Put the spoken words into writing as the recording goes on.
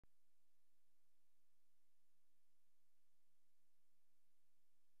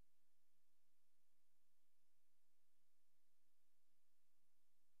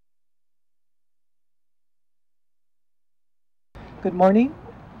Good morning.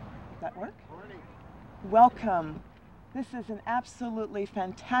 Does that work? Morning. Welcome. This is an absolutely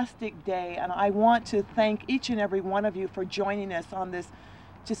fantastic day, and I want to thank each and every one of you for joining us on this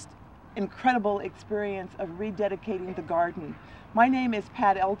just incredible experience of rededicating the garden. My name is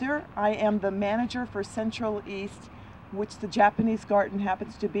Pat Elder. I am the manager for Central East, which the Japanese garden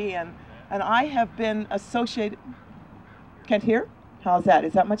happens to be in, and I have been associated. Can't hear? How's that?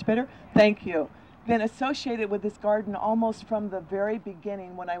 Is that much better? Thank you. Been associated with this garden almost from the very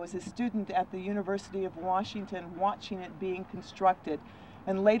beginning when I was a student at the University of Washington watching it being constructed,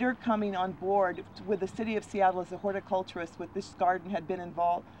 and later coming on board with the city of Seattle as a horticulturist with this garden. Had been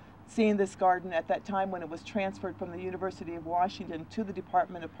involved seeing this garden at that time when it was transferred from the University of Washington to the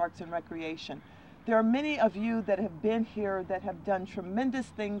Department of Parks and Recreation. There are many of you that have been here that have done tremendous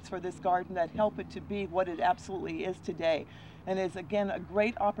things for this garden that help it to be what it absolutely is today, and is again a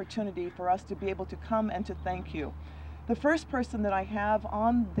great opportunity for us to be able to come and to thank you. The first person that I have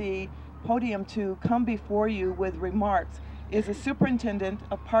on the podium to come before you with remarks is the Superintendent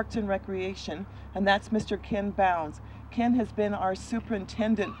of Parks and Recreation, and that's Mr. Ken Bounds. Ken has been our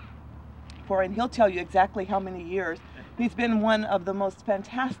superintendent for, and he'll tell you exactly how many years. He's been one of the most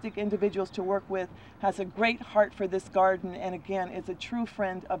fantastic individuals to work with, has a great heart for this garden, and again is a true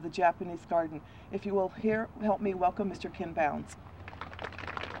friend of the Japanese garden. If you will help me welcome Mr. Ken Bounds.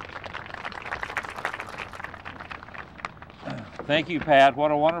 Thank you, Pat.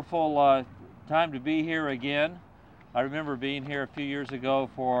 What a wonderful time to be here again. I remember being here a few years ago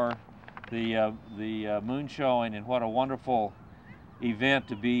for the moon showing, and what a wonderful event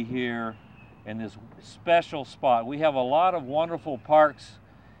to be here in this special spot. We have a lot of wonderful parks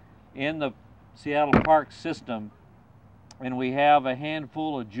in the Seattle park system, and we have a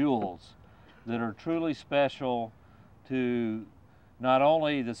handful of jewels that are truly special to not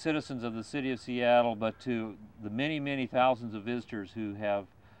only the citizens of the city of Seattle, but to the many, many thousands of visitors who have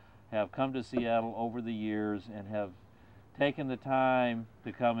come to Seattle over the years and have taken the time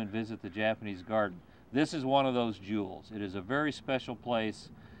to come and visit the Japanese garden. This is one of those jewels. It is a very special place,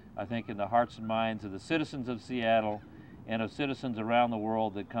 I think, in the hearts and minds of the citizens of Seattle and of citizens around the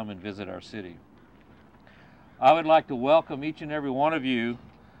world that come and visit our city. I would like to welcome each and every one of you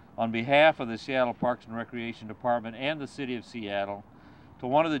on behalf of the Seattle Parks and Recreation Department and the City of Seattle to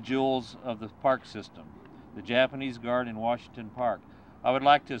one of the jewels of the park system, the Japanese Garden in Washington Park. I would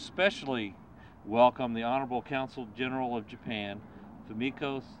like to especially welcome the Honorable Consul General of Japan,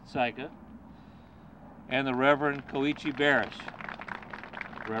 Fumiko Saika, and the Reverend Koichi Barish.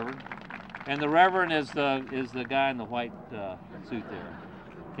 Reverend. And the Reverend is the guy in the white suit there.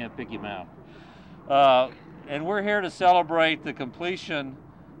 Can't pick him out. And we're here to celebrate the completion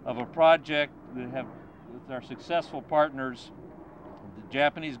of a project that have with our successful partners, the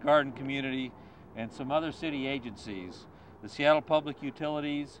Japanese garden community, and some other city agencies, the Seattle Public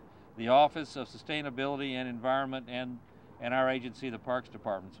Utilities, the Office of Sustainability and Environment, and our agency, the Parks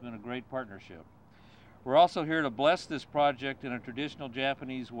Department. It's been a great partnership. We're also here to bless this project in a traditional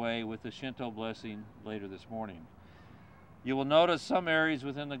Japanese way with the Shinto blessing later this morning. You will notice some areas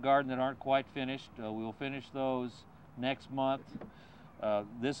within the garden that aren't quite finished. We will finish those next month.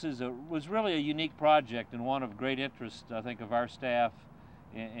 This was really a unique project and one of great interest, I think, of our staff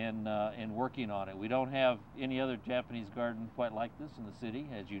in working on it. We don't have any other Japanese garden quite like this in the city,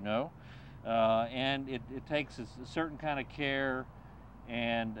 as you know, and it takes a certain kind of care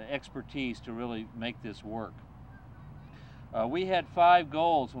and expertise to really make this work. We had 5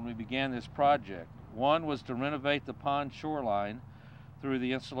 goals when we began this project. One was to renovate the pond shoreline through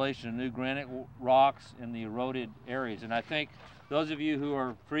the installation of new granite rocks in the eroded areas. And I think those of you who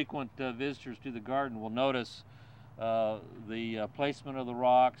are frequent visitors to the garden will notice the placement of the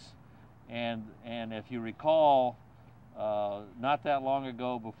rocks. And if you recall, not that long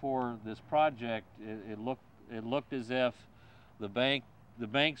ago before this project, it looked as if the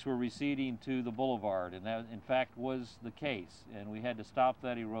banks were receding to the boulevard, and that in fact was the case, and we had to stop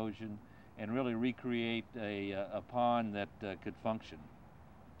that erosion and really recreate a pond that could function.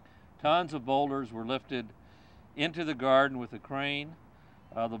 Tons of boulders were lifted into the garden with a crane.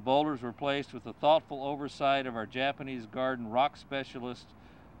 The boulders were placed with the thoughtful oversight of our Japanese garden rock specialist,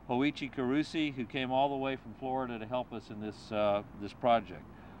 Hoichi Karusi, who came all the way from Florida to help us in this project.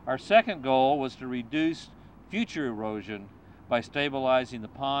 Our second goal was to reduce future erosion by stabilizing the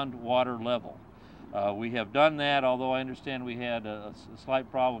pond water level. We have done that, although I understand we had a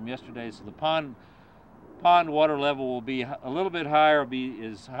slight problem yesterday, so the pond water level will be a little bit higher, be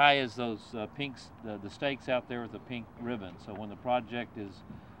as high as those the stakes out there with the pink ribbon. So when the project is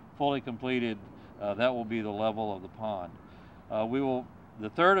fully completed, that will be the level of the pond. The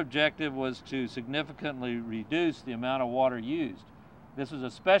third objective was to significantly reduce the amount of water used. This was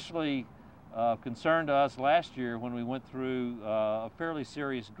especially concern to us last year when we went through a fairly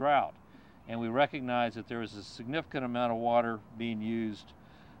serious drought, and we recognized that there was a significant amount of water being used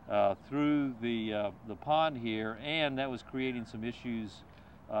through the pond here, and that was creating some issues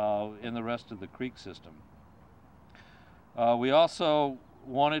in the rest of the creek system. We also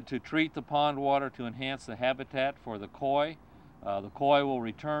wanted to treat the pond water to enhance the habitat for the koi. The koi will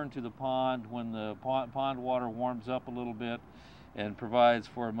return to the pond when the pond water warms up a little bit and provides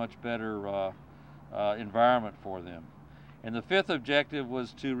for a much better environment for them. And the fifth objective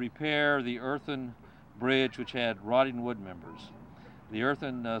was to repair the earthen bridge which had rotting wood members. The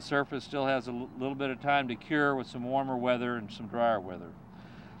earthen surface still has a little bit of time to cure with some warmer weather and some drier weather.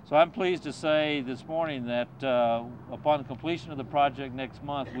 So I'm pleased to say this morning that upon completion of the project next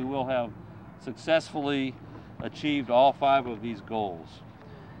month, we will have successfully achieved all 5 of these goals.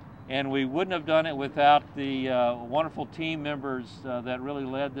 And we wouldn't have done it without the wonderful team members that really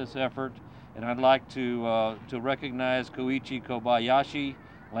led this effort. And I'd like to recognize Koichi Kobayashi,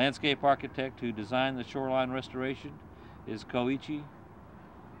 landscape architect who designed the shoreline restoration. Is Koichi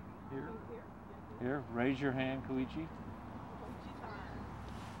here? Here, raise your hand, Koichi.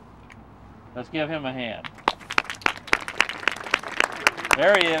 Let's give him a hand.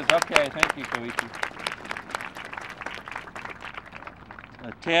 There he is. Okay, thank you, Koichi.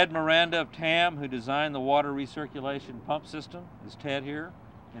 Ted Miranda of TAM, who designed the water recirculation pump system. Is Ted here?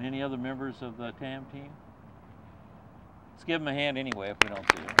 And any other members of the TAM team? Let's give him a hand anyway if we don't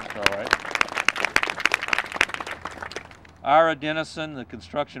see him. That's all right. Ira Dennison, the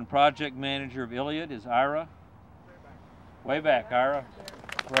construction project manager of Iliad. Is Ira? Way back, Ira.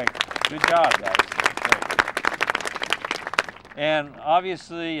 Great. Good job, guys. Great. And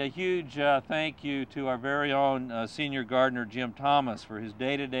obviously a huge thank you to our very own senior gardener, Jim Thomas, for his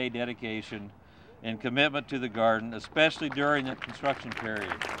day-to-day dedication and commitment to the garden, especially during the construction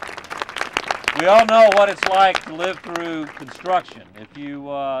period. We all know what it's like to live through construction. If you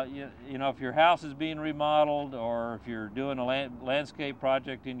know, if your house is being remodeled or if you're doing a landscape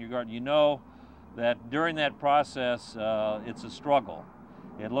project in your garden, you know that during that process, it's a struggle.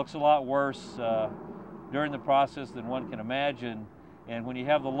 It looks a lot worse during the process than one can imagine. And when you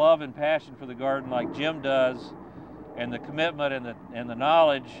have the love and passion for the garden like Jim does, and the commitment and the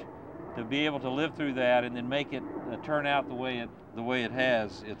knowledge to be able to live through that and then make it turn out the way it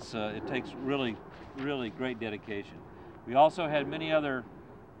has, it takes really great dedication. We also had many other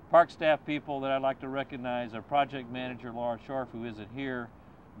park staff people that I'd like to recognize. Our project manager, Laura Scharf, who isn't here,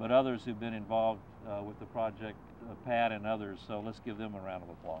 but others who've been involved with the project, Pat and others. So let's give them a round of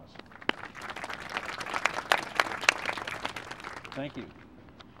applause. Thank you.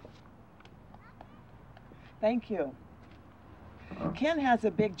 Thank you. Ken has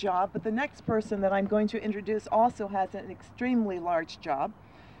a big job, but the next person that I'm going to introduce also has an extremely large job,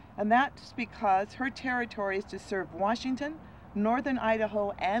 and that's because her territory is to serve Washington, northern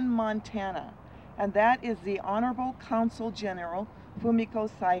Idaho, and Montana, and that is the Honorable Consul General Fumiko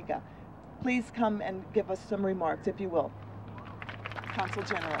Saiga. Please come and give us some remarks, if you will. Consul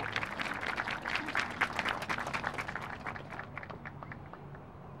General.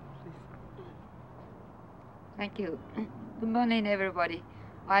 Thank you. Good morning, everybody.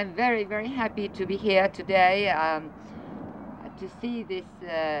 I'm very happy to be here today to see this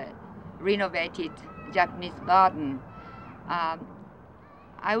renovated Japanese garden.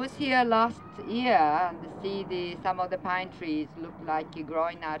 I was here last year and see some of the pine trees look like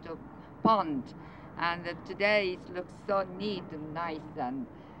growing out of pond, and today it looks so neat and nice. And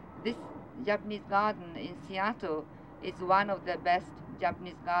this Japanese garden in Seattle is one of the best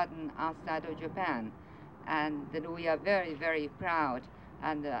Japanese garden outside of Japan. And we are very proud,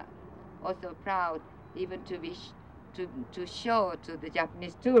 and also proud even to show to the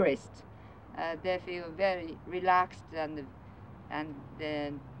Japanese tourists. They feel very relaxed and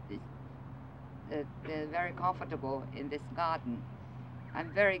they're very comfortable in this garden. I'm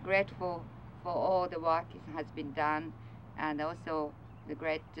very grateful for all the work that has been done, and also the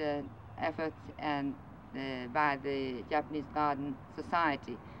great efforts by the Japanese Garden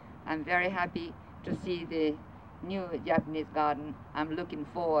Society. I'm very happy to see the new Japanese garden. I'm looking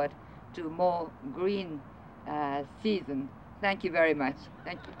forward to more green season. Thank you very much.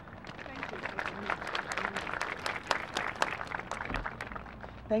 Thank you.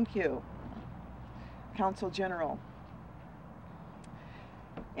 Thank you, Consul General.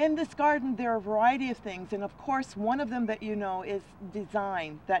 In this garden, there are a variety of things, and of course, one of them that you know is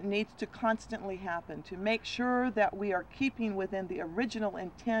design that needs to constantly happen to make sure that we are keeping within the original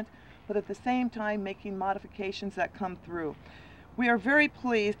intent, but at the same time making modifications that come through. We are very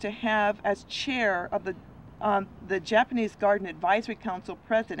pleased to have as chair of the The Japanese Garden Advisory Council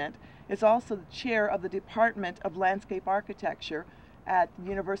president, is also the chair of the Department of Landscape Architecture at the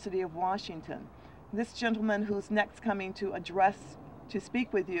University of Washington. This gentleman who's next coming to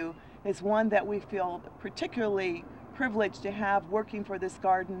speak with you is one that we feel particularly privileged to have working for this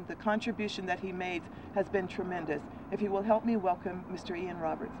garden. The contribution that he made has been tremendous. If you will help me welcome Mr. Ian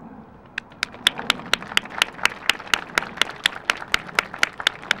Roberts.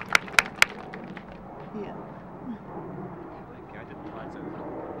 Ian.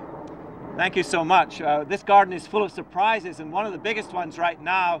 Thank you so much. This garden is full of surprises, and one of the biggest ones right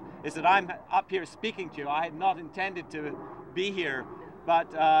now is that I'm up here speaking to you. I had not intended to be here,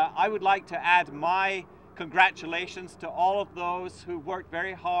 but I would like to add my congratulations to all of those who worked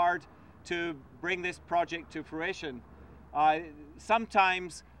very hard to bring this project to fruition.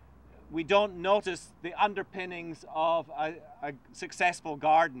 Sometimes we don't notice the underpinnings of a successful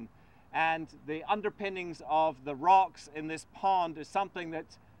garden, and the underpinnings of the rocks in this pond is something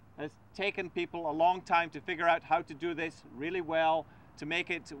that has taken people a long time to figure out how to do this really well, to make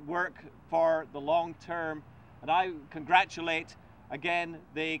it work for the long term. And I congratulate again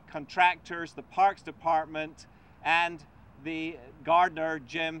the contractors, the Parks Department, and the gardener,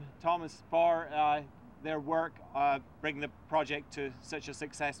 Jim Thomas, for their work bringing the project to such a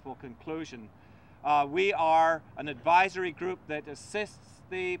successful conclusion. We are an advisory group that assists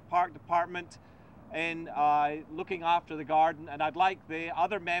the Park Department in looking after the garden, and I'd like the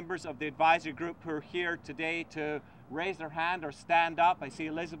other members of the advisory group who are here today to raise their hand or stand up. I see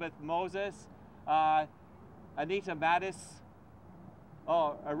Elizabeth Moses, Anita Mattis,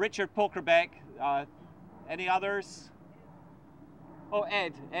 Richard Polkerbeck, any others? Oh,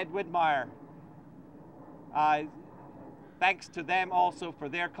 Ed Widmeyer. Thanks to them also for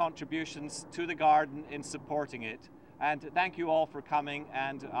their contributions to the garden in supporting it. And thank you all for coming,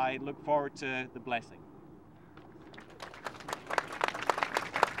 and I look forward to the blessing.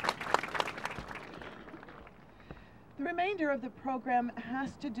 The remainder of the program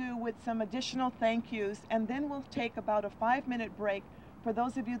has to do with some additional thank yous, and then we'll take about a 5-minute break for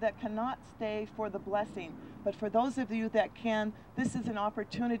those of you that cannot stay for the blessing. But for those of you that can, this is an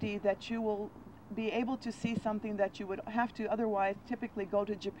opportunity that you will be able to see something that you would have to otherwise typically go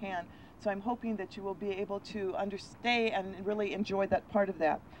to Japan. So I'm hoping that you will be able to stay and really enjoy that part of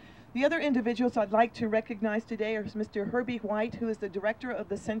that. The other individuals I'd like to recognize today are Mr. Herbie White, who is the director of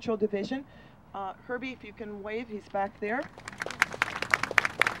the Central Division. Herbie, if you can wave, he's back there.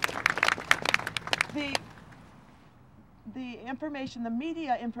 The information, the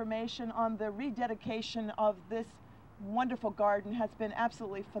media information on the rededication of this wonderful garden has been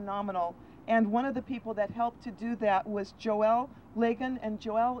absolutely phenomenal. And one of the people that helped to do that was Joelle Lagan. And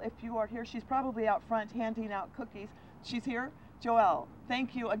Joelle, if you are here, she's probably out front handing out cookies. She's here. Joelle,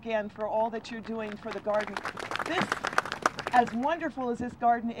 thank you again for all that you're doing for the garden. This, as wonderful as this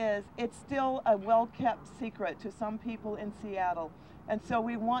garden is, it's still a well-kept secret to some people in Seattle. And so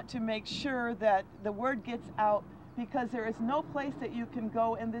we want to make sure that the word gets out, because there is no place that you can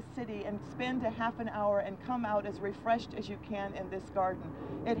go in this city and spend a half an hour and come out as refreshed as you can in this garden.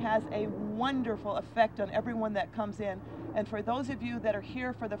 It has a wonderful effect on everyone that comes in. And for those of you that are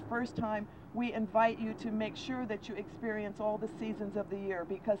here for the first time, we invite you to make sure that you experience all the seasons of the year,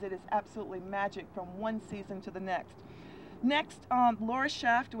 because it is absolutely magic from one season to the next. Next, Laura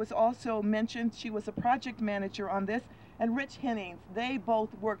Shaft was also mentioned. She was a project manager on this. And Rich Hennings, they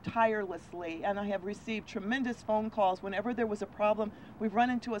both worked tirelessly, and I have received tremendous phone calls whenever there was a problem. We've run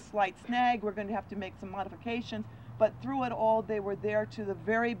into a slight snag, we're going to have to make some modifications, but through it all, they were there to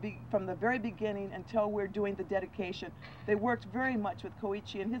from the very beginning until we're doing the dedication. They worked very much with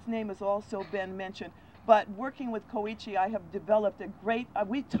Koichi, and his name has also been mentioned. But working with Koichi, I have developed a great,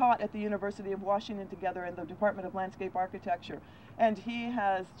 we taught at the University of Washington together in the Department of Landscape Architecture. And he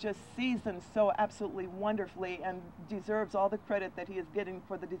has just seasoned so absolutely wonderfully and deserves all the credit that he is getting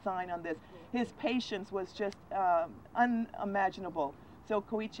for the design on this. His patience was just unimaginable. So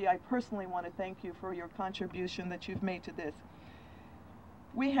Koichi, I personally want to thank you for your contribution that you've made to this.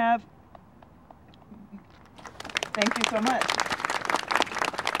 We have, thank you so much.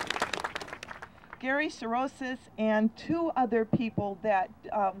 Gary Sorosis and 2 other people that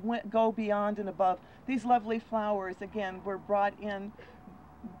go beyond and above. These lovely flowers, again, were brought in.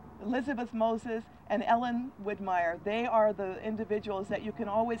 Elizabeth Moses and Ellen Widmeyer. They are the individuals that you can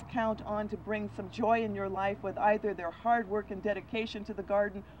always count on to bring some joy in your life with either their hard work and dedication to the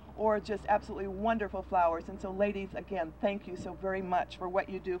garden or just absolutely wonderful flowers. And so ladies, again, thank you so very much for what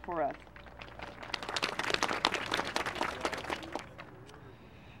you do for us.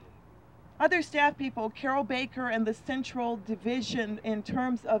 Other staff people, Carol Baker and the Central Division, in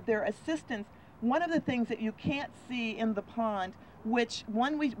terms of their assistance One of the things that you can't see in the pond, which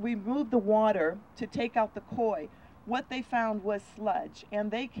when we removed the water to take out the koi, what they found was sludge, and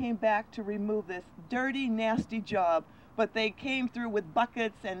they came back to remove this dirty, nasty job, but they came through with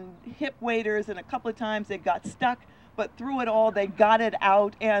buckets and hip waders, and a couple of times they got stuck, but through it all they got it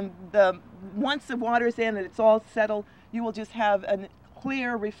out, and once the water's in and it's all settled, you will just have a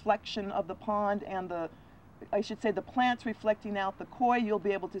clear reflection of the pond and the plants reflecting out the koi. You'll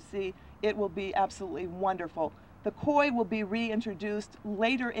be able to see. It will be absolutely wonderful. The koi will be reintroduced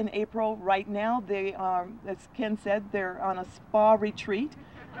later in April. Right now, they are, as Ken said, they're on a spa retreat.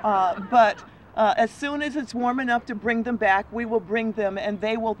 But as soon as it's warm enough to bring them back, we will bring them, and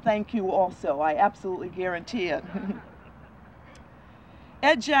they will thank you also. I absolutely guarantee it.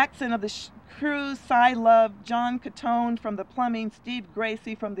 Ed Jackson of the crew, Cy Love, John Catone from the plumbing, Steve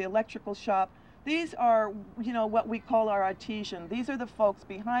Gracie from the electrical shop. These are, you know, what we call our artisan. These are the folks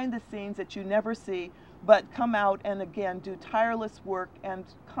behind the scenes that you never see, but come out and again do tireless work and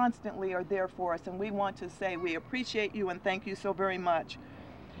constantly are there for us. And we want to say we appreciate you and thank you so very much.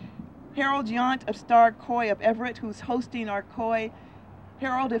 Harold Yount of Star Koi of Everett, who's hosting our koi.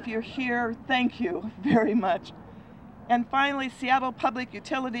 Harold, if you're here, thank you very much. And finally, Seattle Public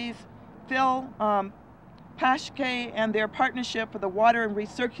Utilities, Phil Paschke and their partnership for the water and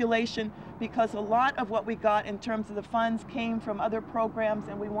recirculation, because a lot of what we got in terms of the funds came from other programs,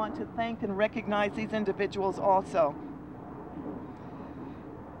 and we want to thank and recognize these individuals also.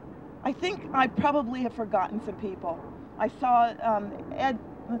 I think I probably have forgotten some people. I saw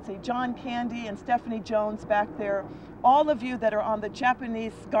John Candy and Stephanie Jones back there. All of you that are on the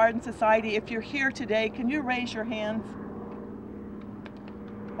Japanese Garden Society, if you're here today, can you raise your hands?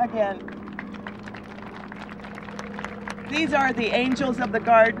 Again. These are the angels of the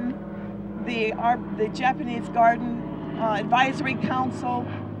garden, the Japanese Garden Advisory Council.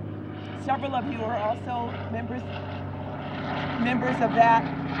 Several of you are also members of that.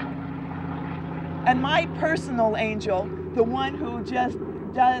 And my personal angel, the one who just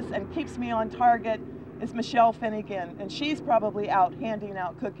does and keeps me on target, is Michelle Finnegan, and she's probably out handing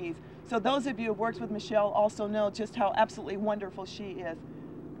out cookies. So those of you who have worked with Michelle also know just how absolutely wonderful she is.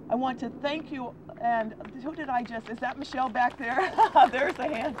 I want to thank you, and who did I just, is that Michelle back there? There's a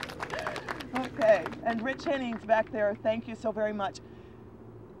hand. Okay, and Rich Hennings back there, thank you so very much.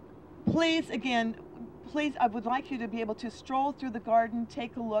 Please, again, please, I would like you to be able to stroll through the garden,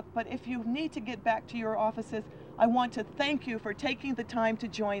 take a look, but if you need to get back to your offices, I want to thank you for taking the time to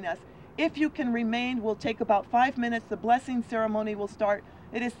join us. If you can remain, we'll take about 5 minutes. The blessing ceremony will start.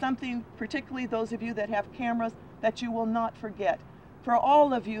 It is something, particularly those of you that have cameras, that you will not forget. For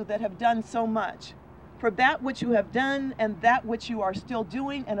all of you that have done so much, for that which you have done and that which you are still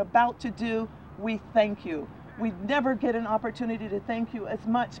doing and about to do, we thank you. We never get an opportunity to thank you as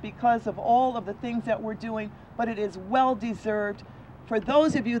much because of all of the things that we're doing, but it is well deserved. For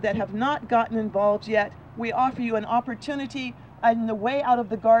those of you that have not gotten involved yet, we offer you an opportunity. On the way out of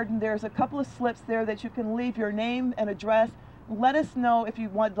the garden, there's a couple of slips there that you can leave your name and address. Let us know if you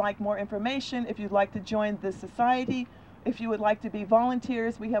would like more information, if you'd like to join the society, if you would like to be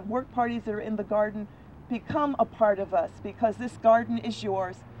volunteers. We have work parties that are in the garden. Become a part of us, because this garden is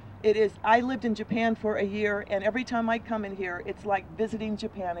yours. It is, I lived in Japan for a year, and every time I come in here, it's like visiting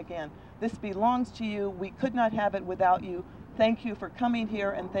Japan again. This belongs to you. We could not have it without you. Thank you for coming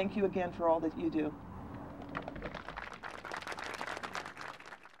here, and thank you again for all that you do.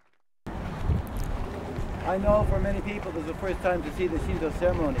 I know for many people this is the first time to see the Shinto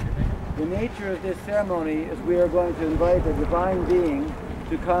ceremony. The nature of this ceremony is we are going to invite a divine being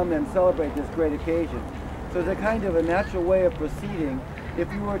to come and celebrate this great occasion. So it's a kind of a natural way of proceeding.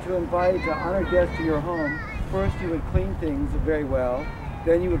 If you were to invite an honored guest to your home, first you would clean things very well,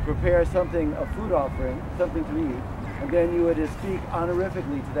 then you would prepare something, a food offering, something to eat, and then you would speak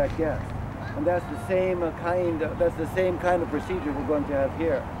honorifically to that guest. And that's the same kind of procedure we're going to have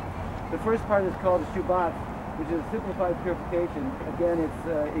here. The first part is called Shubat, which is simplified purification. Again,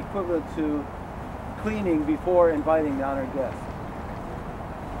 it's equivalent to cleaning before inviting the honored guest.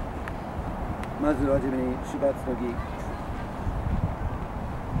 まずはじめにシュバツの儀。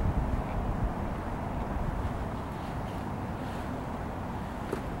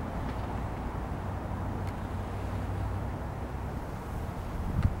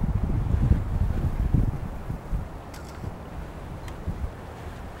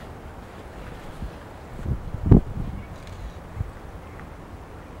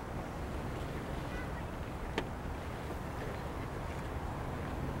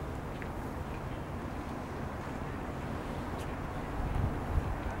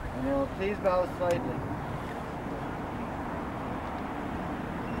Please bow slightly.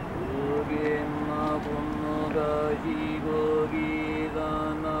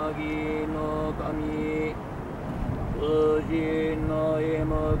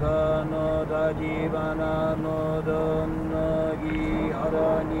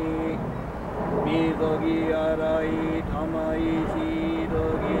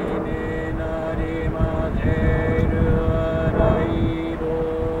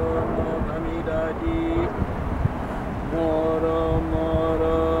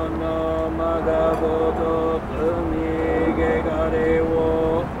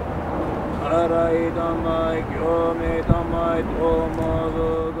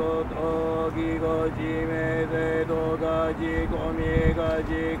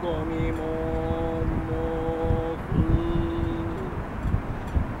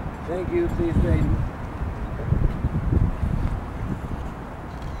 Thank you, please stay.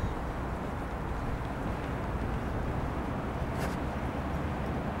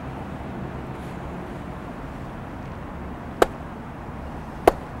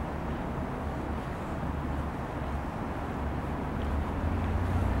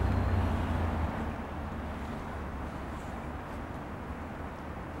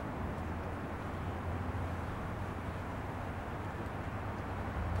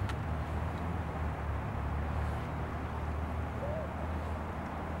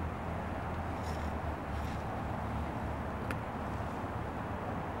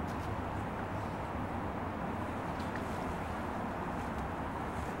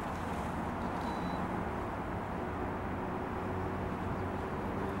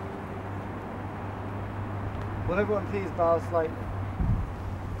 Will everyone please bow slightly?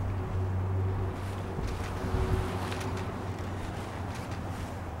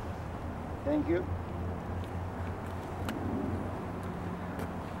 Thank you.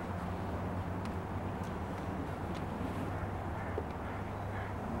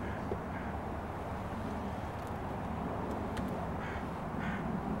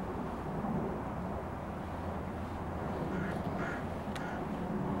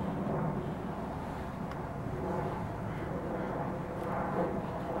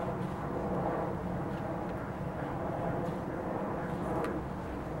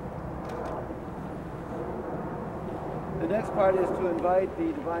 The next part is to invite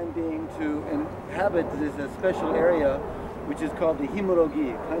the Divine Being to inhabit this special area, which is called the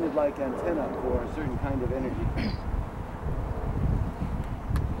himorogi, kind of like antenna for a certain kind of energy.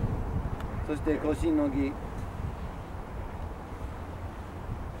 そしてご神の儀。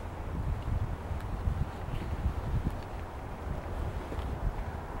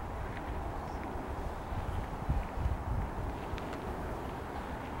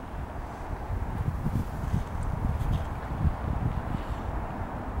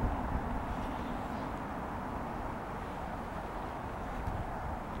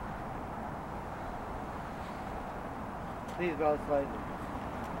Please bow slightly.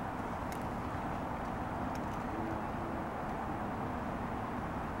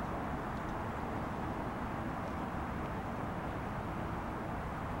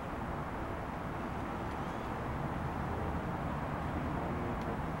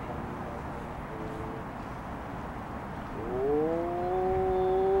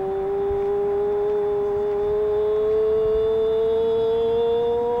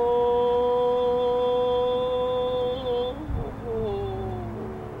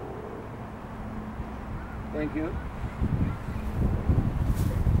 Thank you.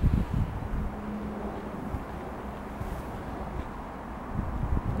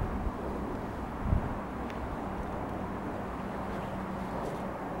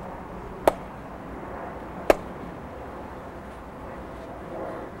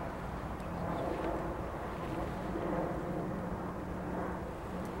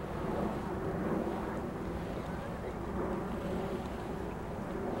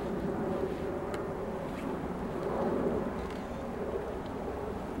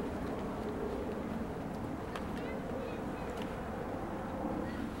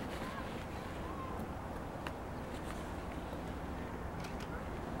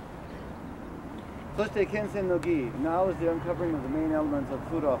 Kensen no gi. Now is the uncovering of the main elements of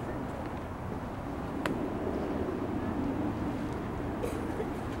food offering.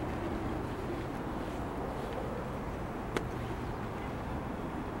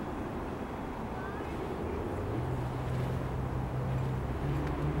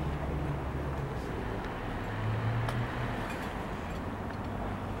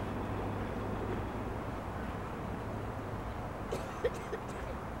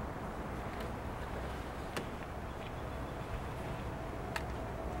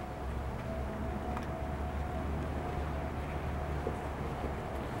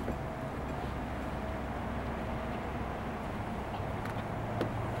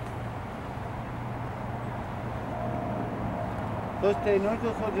 そしてノイ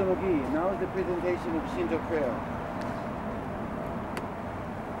トソジョの儀、now is the presentation of Shinto prayer.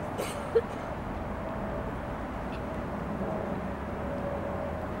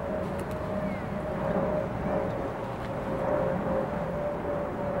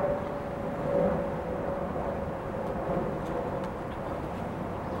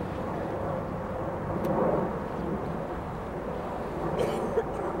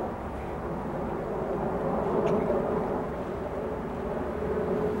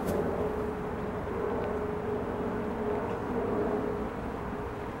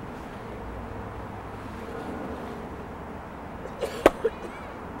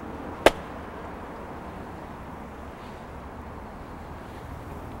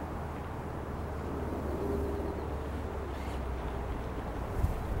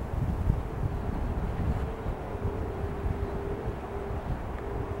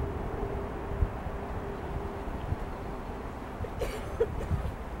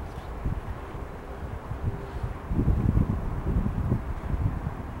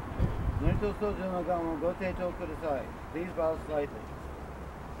 Please bow slightly.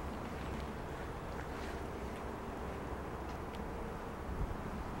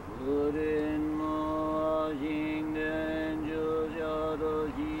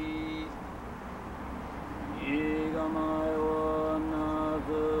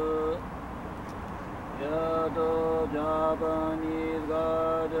 Japanese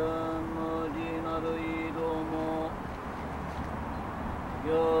garden,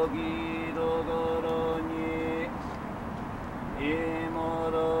 Yogi Dogoro ni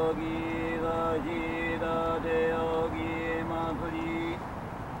Imorogi Gajida de Yogi Matsuri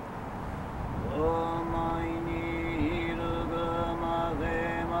Omai ni Hiruga Mase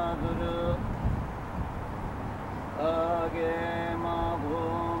Matsuru Age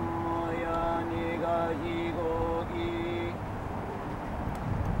Mabum Yani Gaji Gogi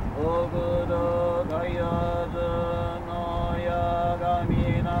Ogudo Gayazu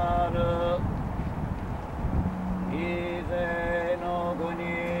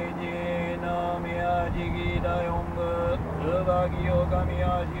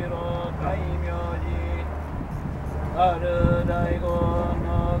Aru Daigo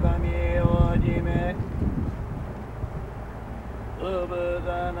no Kami Ojime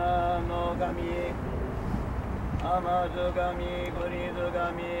Ubudana no Kami Amazu Kami Kurizu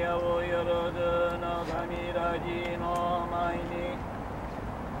Kami Aoyorozu no Kami Raji no Maini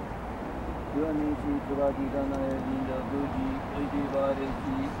Yuanishi Tsubaki Kanae Jinja Fuji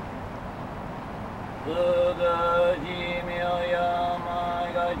Ujibareshi Udaji Miyama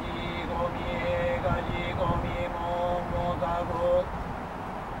Gaji Gomi Momokago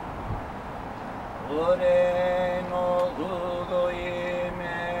Ore no Sugoi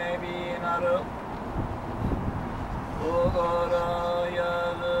Mebinaru Ogoro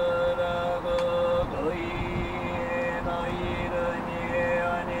Yazuragu Goi no Iru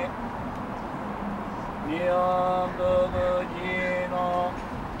Niani Nihonto Guji no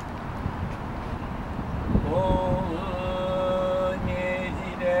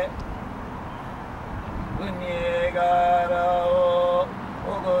Gara o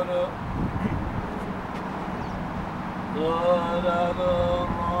Ogoru Dodagu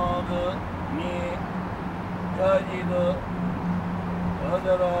Modu ni Kajidu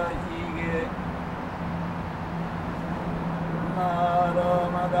Odarashige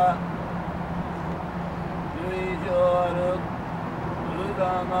Naromada Yuijo aru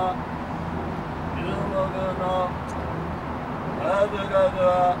Udama Yumogu no Kazukazu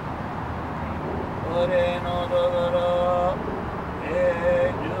wa Ore no dogoro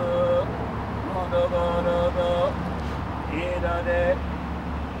Eju no dogoro to Ida de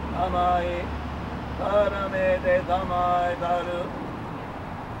Amai Karame de Samai Taru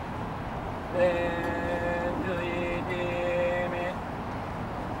Tenju Ijimi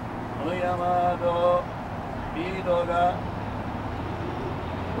Uyamado Ido ga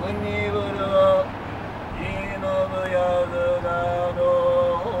Uniburu Inobu Yazu ga do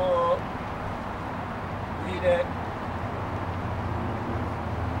Ide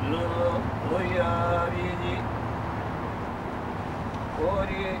Oya Biji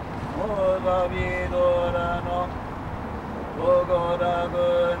Ori Oza Bidora no Ogora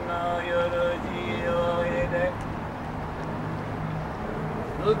Guna Yoruji Oede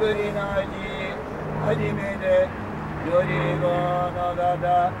Sukuri Naji Hajime de Yorigo no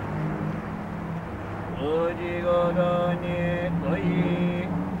Gata Ojigodo ni Toi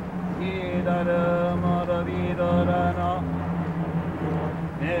Hidaru Moro Bidora no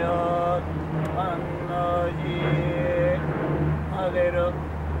Neo Annoji Hageru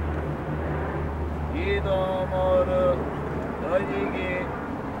Ido Moru 土地期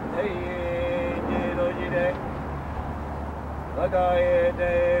永遠に土地で抱えて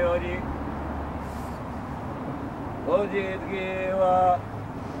おり、土地月は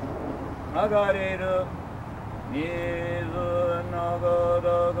流れる水のごと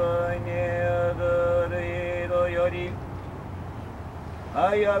くに移る色より、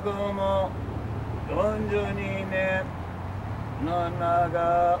早くも42年の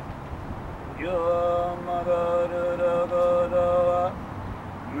中、よまがるることは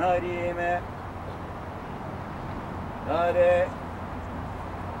なりめ、誰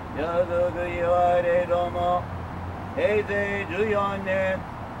安く言われども、平成14年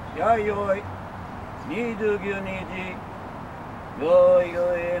弥生29日、よいよ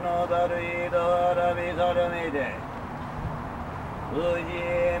いのだるいとあらびさるめで、藤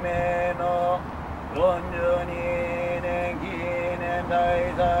目の42年記念大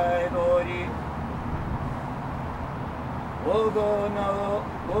祭通り、行う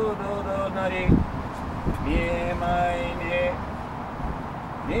こととなり、見舞いに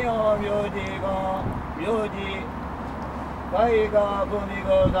日本名字後名字海川文美子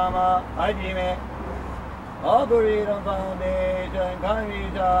様はじめ、アプリルファウンデーション管理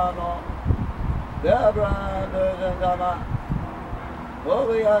者のザ・ブランドさん様、小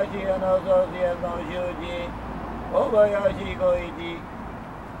林屋のソーシエの主人小林浩一、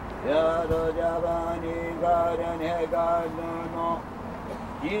ヤドジャパニーガーデンヘガードの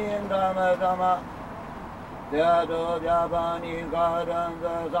金玉様、ヤドジャパニーガーデン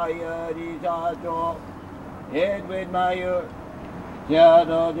ザサイヤリ社長、エドウィッド・マユー、ヤ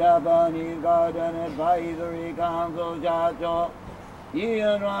ドジャパニーガーデンアドバイザリーカウンシル社長、イ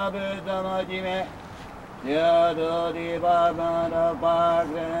アン・ラブ様はじめ、ヤドディパートメント・パー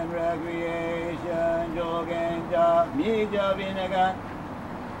ク・エンド・レクリエーション助言者、ミージャ・ビネガン、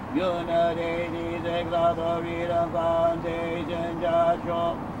ユナデイディー・エクサトリーダン・ファウンデーション社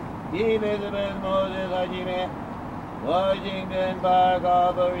長、イベズベス・モーゼスはじめ、ワシントン・パーク・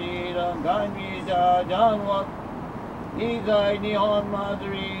アプリーダン管理者、ジャン・ウォット、イザイ日本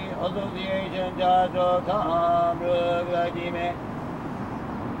祭りアソシエーション社長、タム・ルークはじめ、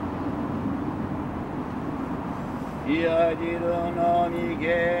いやじるのみ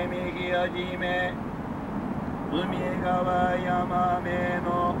けみきはじめ、海川山目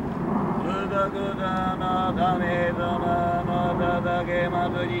のうだくだなため様のたたけ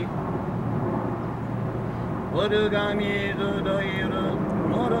祭り、おるがみずといる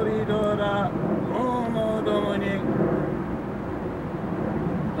もろびとらももともに、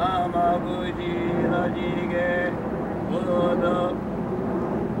玉口らじげおど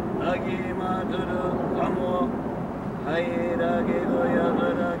あきまつるかも、はいらけごやす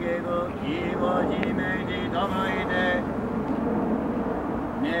らけごいわしめじたまいで、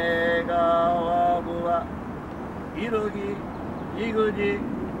ねがわぶはいろぎいぐじ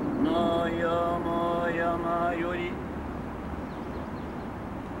のやまやまより、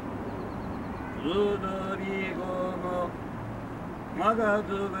うどびごのまがつ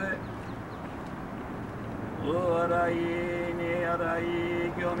べ、おわらいにあらい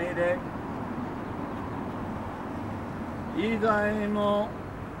きょめで、以外の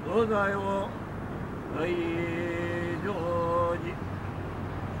お罪を愛常時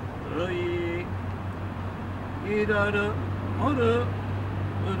類いだるもる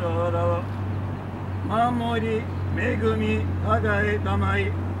うろろ守り恵み与えたま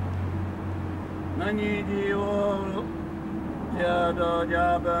い、何時をジャドジ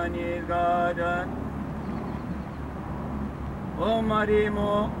ャパニーズガーデン、おまり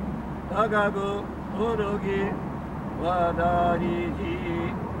も高くおろぎわだりし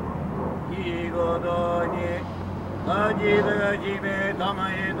日ごとにあじがじめた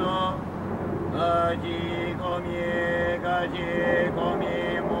まえとあじこみがじこみ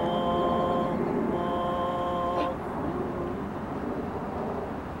も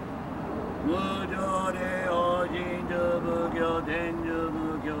無常でお神樹仏教天樹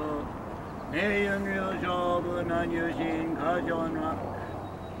仏教名誉入勝負な入信過剰な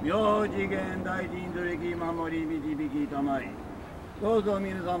妙次元大神取り守り導きたまい、どうぞ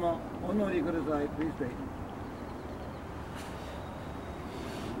皆様お乗りください。Please stay.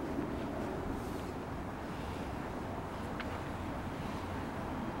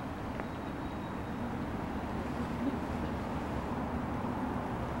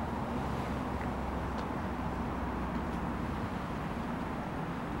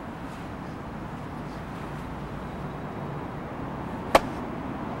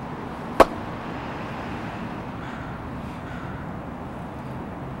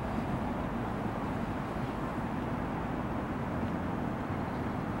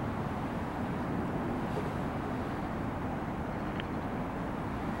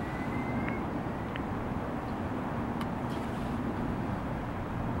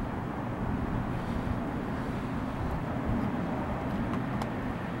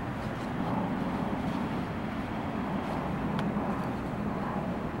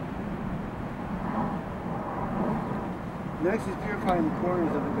 Next is purifying the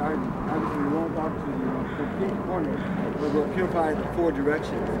corners of the garden. Obviously, we won't walk to the complete corners, but we'll purify the 4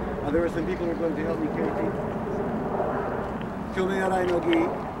 directions. There are some people who are going to help me carry things. Kyomearai no gi,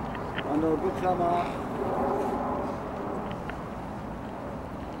 buksama.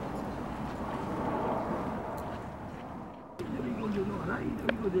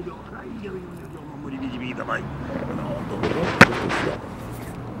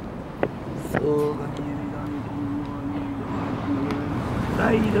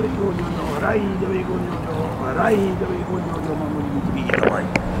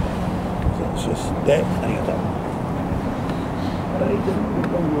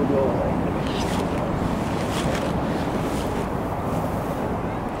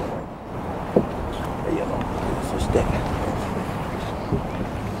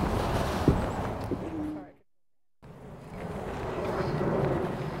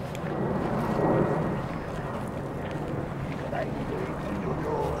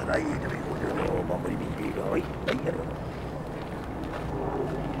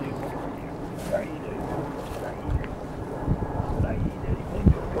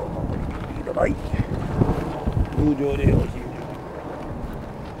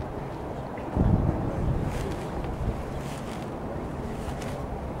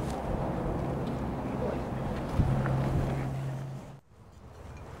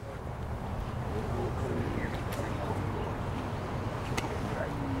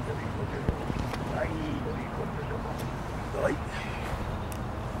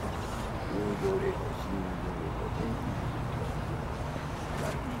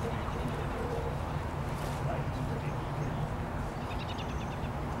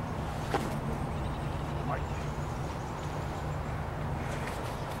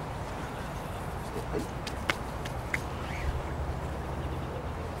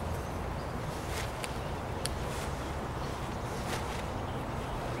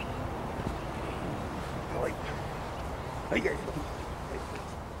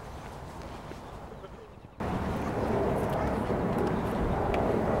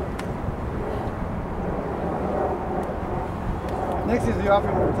 Next is the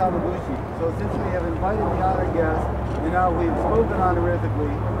offering of the tamabushi. So since we have invited the honored guests, and now we've spoken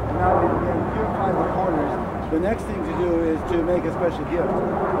honorifically, and now we've again purified the corners, the next thing to do is to make a special gift.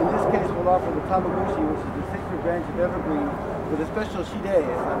 In this case, we'll offer the tamabushi, which is the sacred branch of evergreen, with a special shide.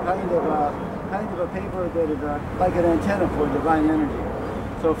 It's a kind of a paper that is like an antenna for divine energy.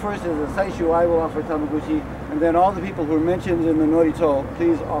 So first, as a Saishu, I will offer tamabushi, and then all the people who are mentioned in the Norito,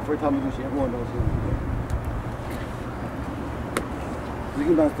 please offer tamabushi. Everyone knows who. 続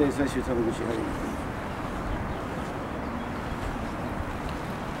きまして、最終タマブシ。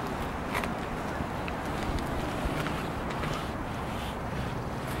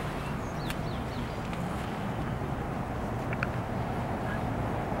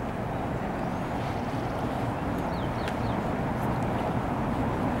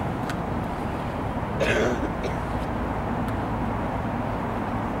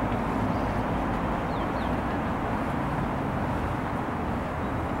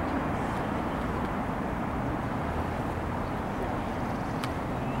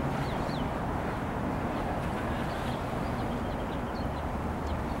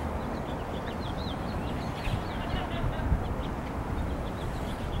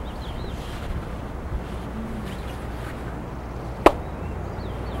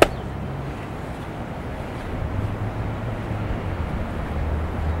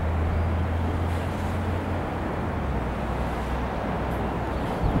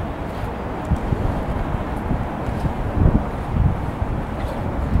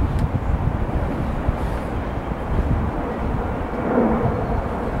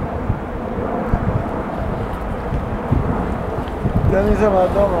皆様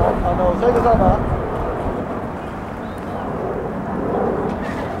どうも、斉藤様。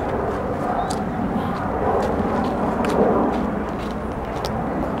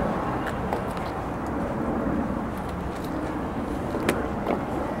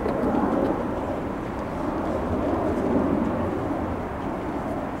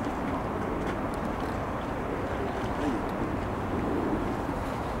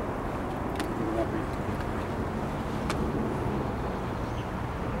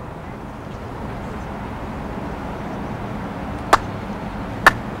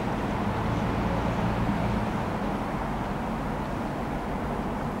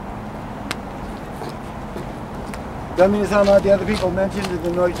Damini-sama, the other people mentioned in the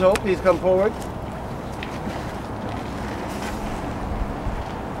Norito, please come forward.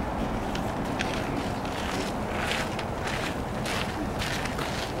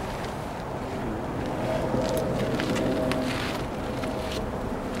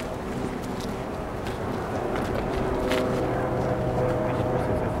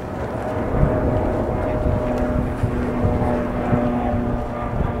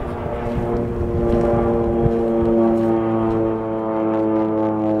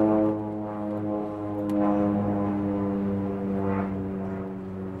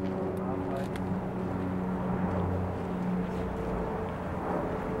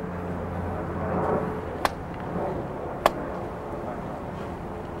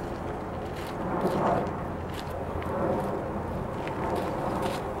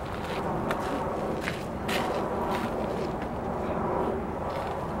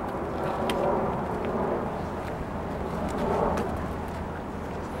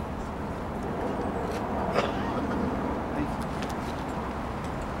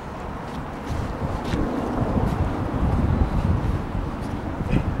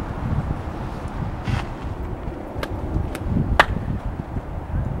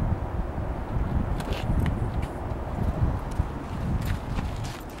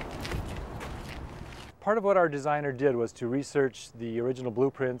 Part of what our designer did was to research the original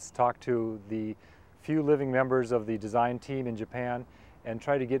blueprints, talk to the few living members of the design team in Japan, and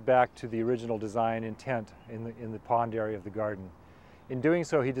try to get back to the original design intent in the pond area of the garden. In doing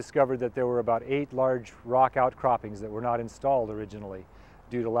so, he discovered that there were about 8 large rock outcroppings that were not installed originally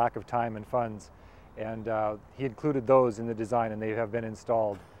due to lack of time and funds. And he included those in the design, and they have been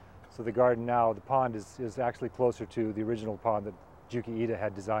installed. So the garden now, the pond is actually closer to the original pond that Juki Ida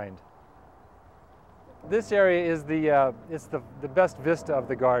had designed. This area is the best vista of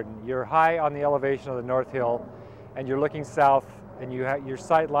the garden. You're high on the elevation of the North Hill, and you're looking south, and your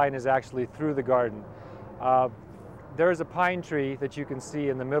sight line is actually through the garden. There is a pine tree that you can see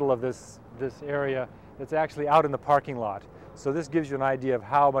in the middle of this area that's actually out in the parking lot. So this gives you an idea of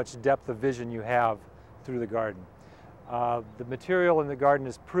how much depth of vision you have through the garden. The material in the garden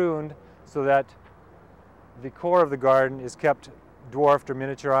is pruned so that the core of the garden is kept dwarfed or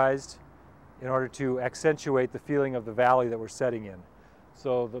miniaturized in order to accentuate the feeling of the valley that we're setting in.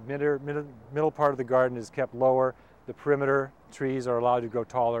 So the middle part of the garden is kept lower. The perimeter trees are allowed to grow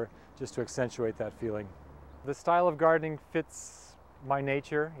taller just to accentuate that feeling. The style of gardening fits my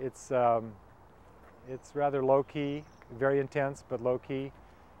nature. It's rather low-key, very intense, but low-key.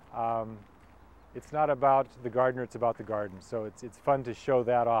 It's not about the gardener, it's about the garden. So it's fun to show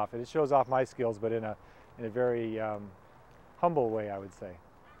that off. And it shows off my skills, but in a very humble way, I would say.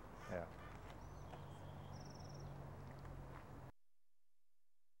 Yeah.